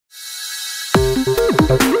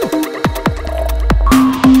Hey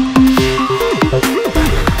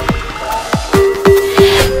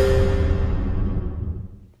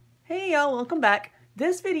y'all, welcome back.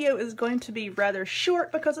 This video is going to be rather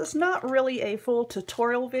short because it's not really a full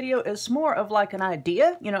tutorial video. It's more of like an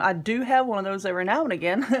idea. You know, I do have one of those every now and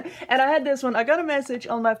again. And I had this one. I got a message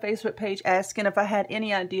on my Facebook page asking if I had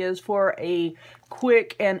any ideas for a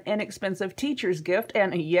quick and inexpensive teacher's gift.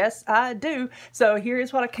 And yes, I do. So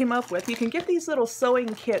here's what I came up with. You can get these little sewing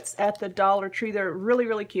kits at the Dollar Tree. They're really,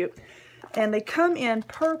 really cute. And they come in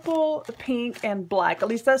purple, pink, and black. At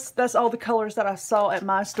least that's all the colors that I saw at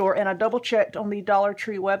my store. And I double checked on the Dollar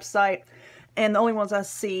Tree website, and the only ones I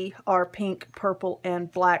see are pink, purple, and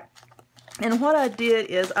black. And what I did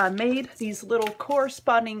is I made these little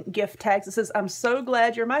corresponding gift tags. It says, "I'm so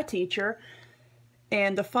glad you're my teacher."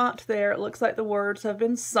 And the font there, it looks like the words have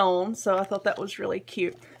been sewn, so I thought that was really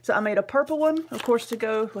cute. So I made a purple one, of course, to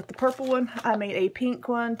go with the purple one. I made a pink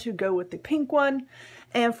one to go with the pink one.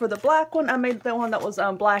 And for the black one, I made the one that was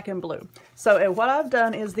black and blue. So what I've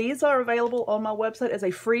done is these are available on my website as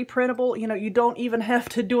a free printable. You know, you don't even have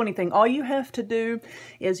to do anything. All you have to do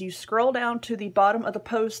is you scroll down to the bottom of the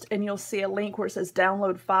post and you'll see a link where it says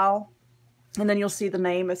download file. And then you'll see the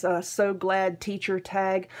name. It's a So Glad Teacher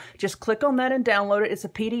tag. Just click on that and download it. It's a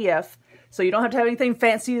PDF. So you don't have to have anything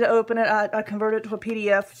fancy to open it. I converted it to a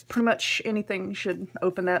PDF. Pretty much anything should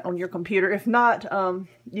open that on your computer. If not,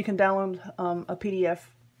 you can download a PDF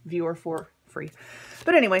viewer for free.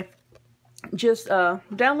 But anyway, just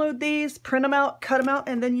download these, print them out, cut them out,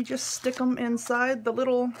 and then you just stick them inside the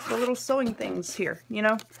little sewing things here. You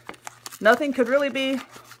know, nothing could really be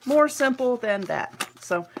more simple than that.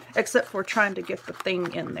 So, except for trying to get the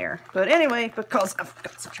thing in there. But anyway, because I've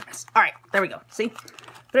got such a mess. All right, there we go. See?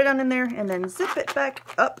 Put it on in there and then zip it back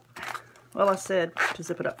up. Well, I said to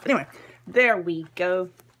zip it up. Anyway, there we go.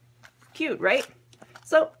 Cute, right?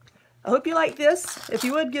 So, I hope you like this. If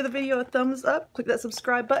you would, give the video a thumbs up, click that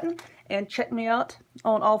subscribe button, and check me out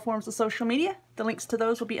on all forms of social media. The links to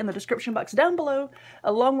those will be in the description box down below,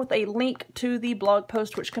 along with a link to the blog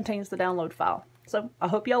post which contains the download file. So, I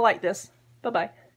hope y'all like this. Bye-bye.